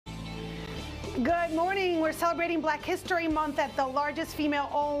Good morning. We're celebrating Black History Month at the largest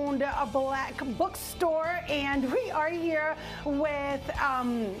female-owned black bookstore, and we are here with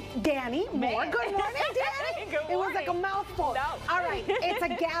Danny Moore. Good morning, Danny. Good morning. It was like a mouthful. No. All right. It's a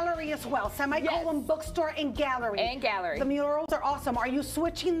gallery as well. Semicolon Yes. Bookstore and gallery. And gallery. The murals are awesome. Are you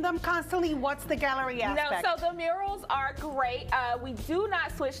switching them constantly? What's the gallery aspect? No, so the murals are great. We do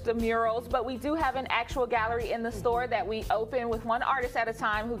not switch the murals, but we do have an actual gallery in the store that we open with one artist at a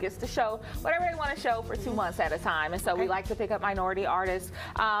time who gets to show whatever they want to show for 2 months at a time. And so we like to pick up minority artists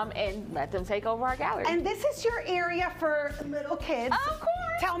and let them take over our gallery. And this is your area for little kids. Of course.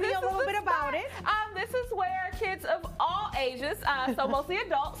 Tell me a little bit about it. This is where kids of all ages, so mostly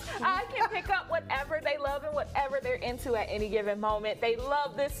adults, can pick up whatever they love and whatever they're into at any given moment. They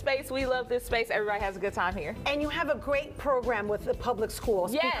love this space. We love this space. Everybody has a good time here. And you have a great program with the public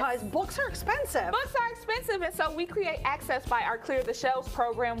schools. Yes. Because books are expensive. Books are expensive, and so we create access by our Clear the Shelves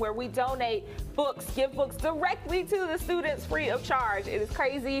program, where we donate books, give books directly to the students free of charge. It is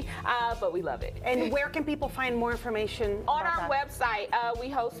crazy, but we love it. And where can people find more information on about our that? website? We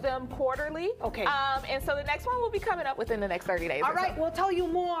host them quarterly. Okay. And so the next one will be coming up within the next 30 days. All right, we'll tell you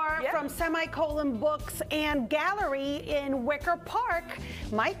more Yeah. from Semicolon Books and Gallery in Wicker Park.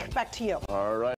 Mike, back to you. All right.